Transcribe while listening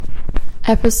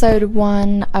Episode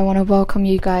 1, I want to welcome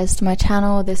you guys to my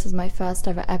channel. This is my first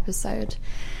ever episode.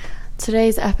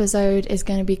 Today's episode is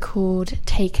going to be called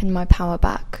Taking My Power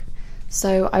Back.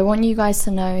 So I want you guys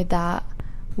to know that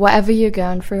whatever you're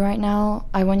going through right now,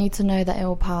 I want you to know that it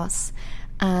will pass.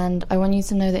 And I want you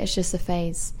to know that it's just a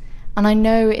phase. And I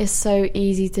know it's so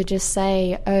easy to just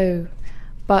say, oh,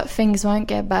 but things won't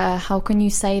get better. How can you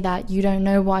say that? You don't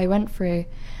know what I went through.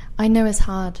 I know it's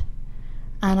hard.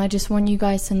 And I just want you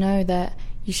guys to know that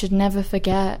you should never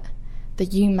forget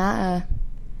that you matter.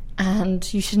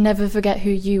 And you should never forget who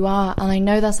you are. And I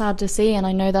know that's hard to see, and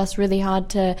I know that's really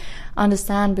hard to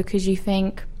understand, because you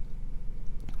think,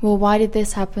 well, why did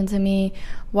this happen to me?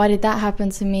 Why did that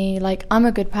happen to me? Like, I'm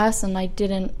a good person. I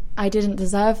didn't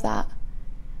deserve that.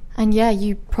 And yeah,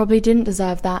 you probably didn't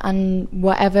deserve that. And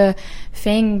whatever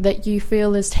thing that you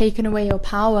feel has taken away your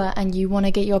power and you want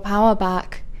to get your power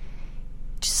back,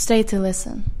 just stay to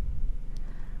listen.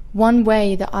 One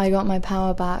way that I got my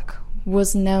power back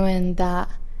was knowing that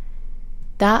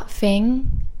that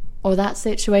thing or that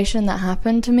situation that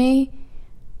happened to me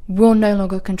will no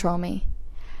longer control me.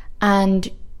 And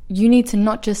you need to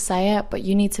not just say it, but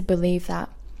you need to believe that.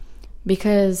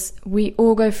 Because we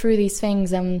all go through these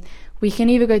things, and we can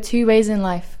either go two ways in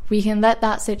life. We can let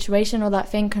that situation or that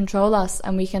thing control us,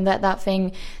 and we can let that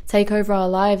thing take over our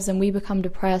lives, and we become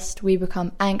depressed, we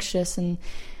become anxious and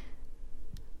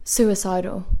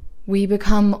suicidal. We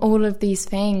become all of these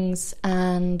things,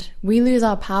 and we lose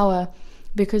our power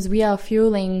because we are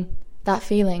fueling that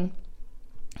feeling.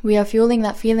 We are fueling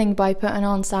that feeling by putting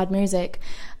on sad music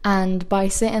and by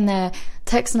sitting there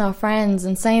texting our friends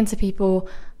and saying to people,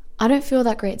 I don't feel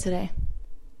that great today.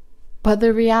 But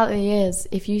the reality is,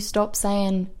 if you stop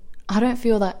saying, I don't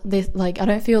feel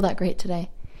that great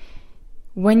today,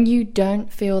 when you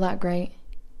don't feel that great,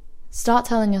 start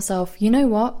telling yourself, you know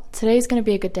what, today's going to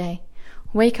be a good day.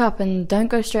 Wake up and don't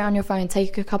go straight on your phone.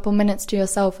 Take a couple minutes to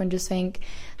yourself and just think,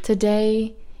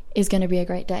 today is going to be a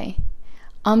great day.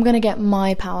 I'm going to get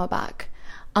my power back.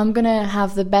 I'm going to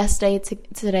have the best day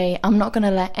today. I'm not going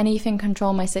to let anything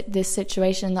control this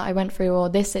situation that I went through, or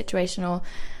this situation, or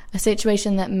a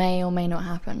situation that may or may not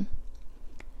happen.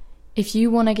 If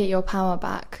you want to get your power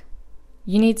back,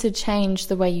 you need to change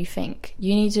the way you think.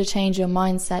 You need to change your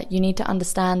mindset. You need to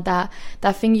understand that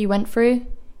that thing you went through,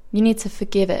 you need to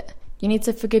forgive it. You need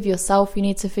to forgive yourself. You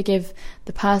need to forgive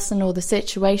the person or the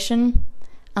situation.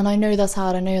 And I know that's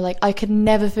hard. I know, I could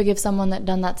never forgive someone that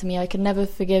done that to me. I could never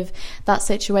forgive that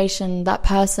situation, that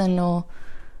person, or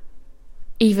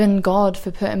even God for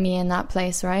putting me in that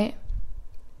place, right?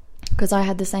 Because I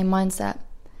had the same mindset.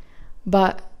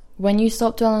 But when you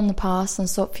stop dwelling in the past and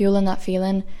stop fueling that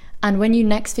feeling, and when you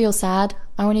next feel sad,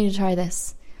 I want you to try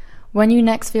this. When you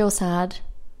next feel sad,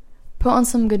 put on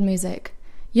some good music.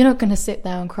 You're not going to sit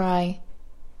there and cry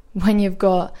when you've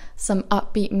got some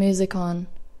upbeat music on.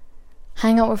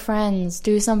 Hang out with friends.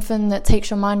 Do something that takes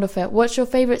your mind off it. Watch your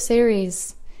favorite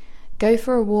series. Go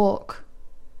for a walk.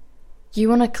 You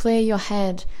want to clear your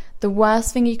head. The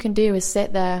worst thing you can do is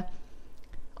sit there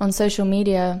on social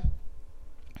media,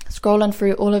 scrolling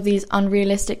through all of these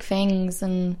unrealistic things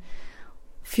and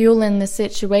fueling the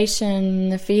situation,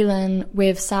 the feeling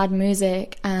with sad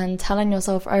music, and telling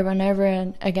yourself over and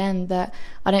over again that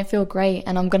I don't feel great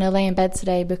and I'm going to lay in bed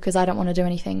today because I don't want to do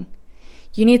anything.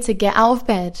 You need to get out of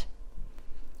bed.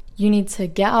 You need to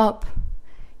get up.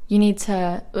 You need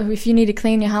to, if you need to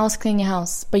clean your house, clean your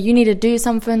house. But you need to do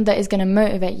something that is going to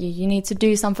motivate you. You need to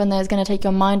do something that is going to take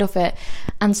your mind off it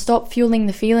and stop fueling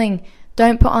the feeling.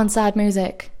 Don't put on sad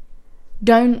music.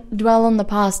 Don't dwell on the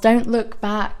past. Don't look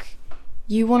back.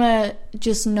 You want to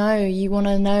just know, you want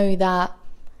to know that,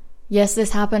 yes,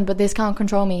 this happened, but this can't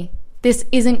control me. This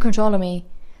isn't controlling me.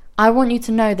 I want you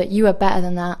to know that you are better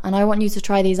than that, and I want you to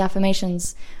try these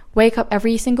affirmations. Wake up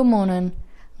every single morning,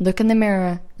 look in the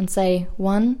mirror and say,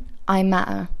 1, I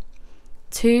matter.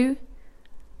 2,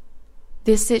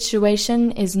 this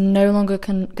situation is no longer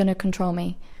going to control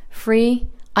me. 3,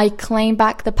 I claim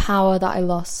back the power that I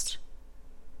lost.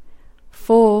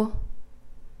 4,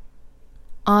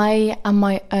 I am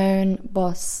my own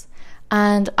boss.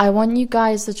 And I want you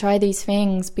guys to try these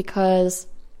things, because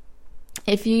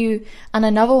and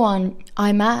another one,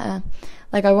 I matter.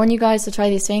 I want you guys to try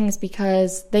these things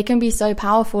because they can be so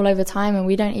powerful over time, and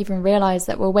we don't even realize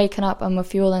that we're waking up and we're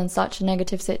fueling such a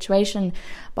negative situation.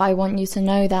 But I want you to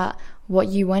know that what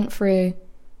you went through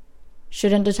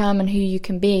shouldn't determine who you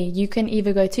can be. You can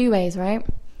either go two ways, right?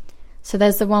 So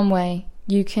there's the one way.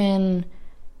 You can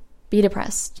be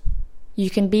depressed. You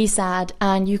can be sad,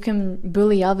 and you can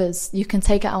bully others. You can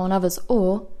take it out on others,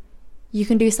 or you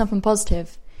can do something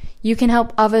positive. You can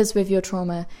help others with your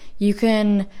trauma. You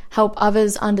can help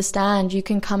others understand. You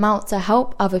can come out to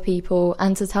help other people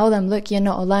and to tell them, look, you're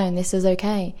not alone. This is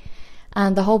okay.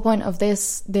 And the whole point of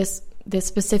this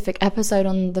specific episode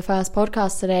on the first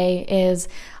podcast today is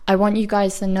I want you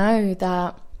guys to know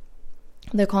that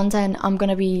the content I'm going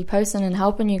to be posting and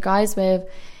helping you guys with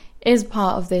is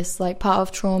part of this, like part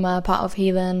of trauma, part of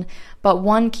healing. But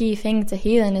one key thing to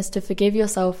healing is to forgive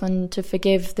yourself and to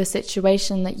forgive the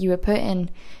situation that you were put in.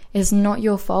 It's not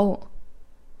your fault.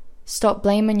 Stop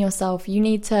blaming yourself. You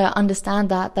need to understand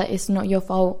that it's not your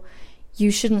fault.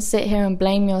 You shouldn't sit here and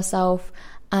blame yourself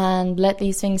and let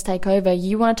these things take over.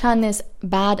 You want to turn this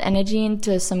bad energy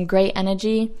into some great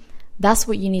energy. That's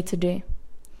what you need to do.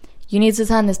 You need to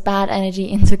turn this bad energy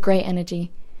into great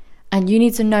energy. And you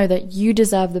need to know that you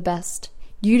deserve the best.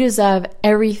 You deserve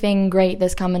everything great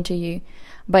that's coming to you.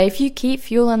 But if you keep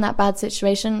fueling that bad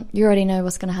situation, you already know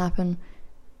what's going to happen.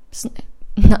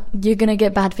 You're going to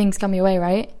get bad things come your way,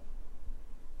 right?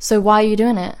 So why are you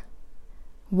doing it?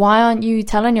 Why aren't you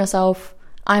telling yourself,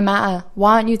 I matter?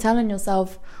 Why aren't you telling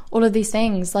yourself all of these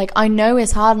things? Like, I know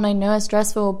it's hard and I know it's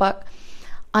stressful, but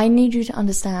I need you to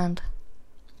understand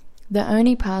the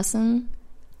only person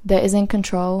that is in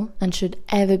control and should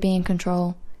ever be in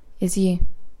control is you.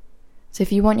 So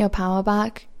if you want your power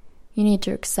back, you need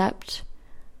to accept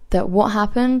that what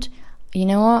happened, you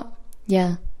know what?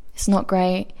 Yeah, it's not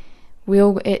great.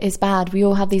 It's bad. We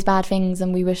all have these bad things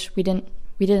and we wish we didn't.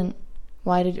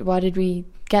 Why did we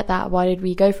get that? Why did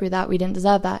we go through that? We didn't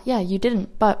deserve that. Yeah, you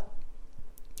didn't. But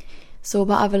it's all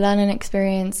part of a learning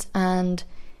experience, and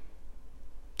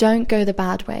don't go the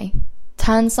bad way.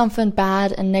 Turn something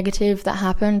bad and negative that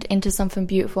happened into something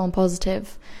beautiful and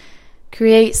positive.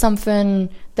 Create something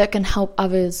that can help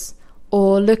others,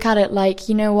 or look at it like,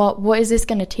 you know what is this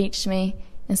going to teach me?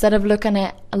 Instead of looking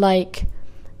at it like,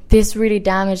 this really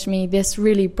damaged me, this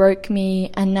really broke me,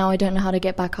 and now I don't know how to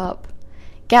get back up.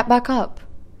 Get back up.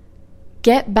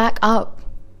 Get back up.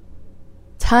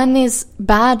 Turn this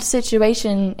bad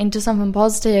situation into something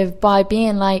positive by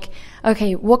being like,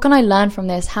 okay, what can I learn from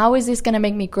this? How is this going to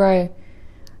make me grow?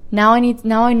 Now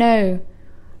I know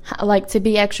like to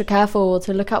be extra careful,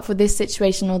 to look out for this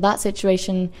situation or that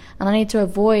situation, and I need to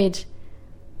avoid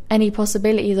any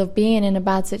possibilities of being in a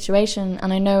bad situation.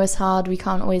 And I know it's hard, we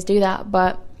can't always do that,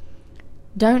 but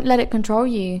don't let it control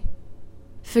you.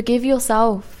 Forgive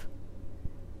yourself.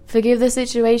 Forgive the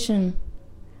situation.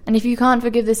 And if you can't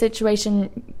forgive the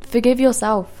situation, forgive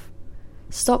yourself.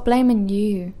 Stop blaming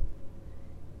you.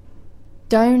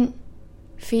 Don't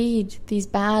feed these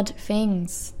bad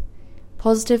things.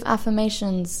 Positive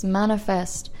affirmations,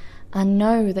 manifest, and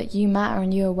know that you matter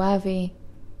and you are worthy.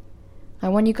 I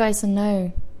want you guys to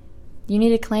know, you need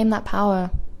to claim that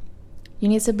power. You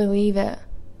need to believe it.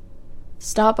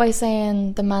 Start by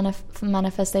saying the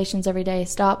manifestations every day.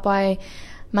 Start by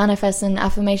manifesting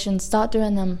affirmations. Start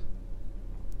doing them.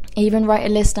 Even write a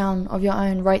list down of your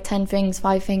own. Write 10 things,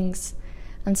 5 things,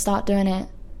 and start doing it.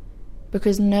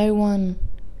 Because no one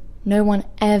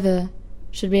ever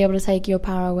should be able to take your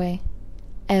power away.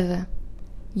 Ever.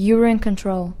 You are in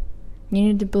control. You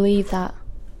need to believe that.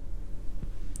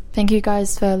 Thank you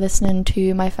guys for listening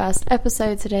to my first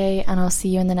episode today, and I'll see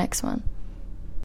you in the next one.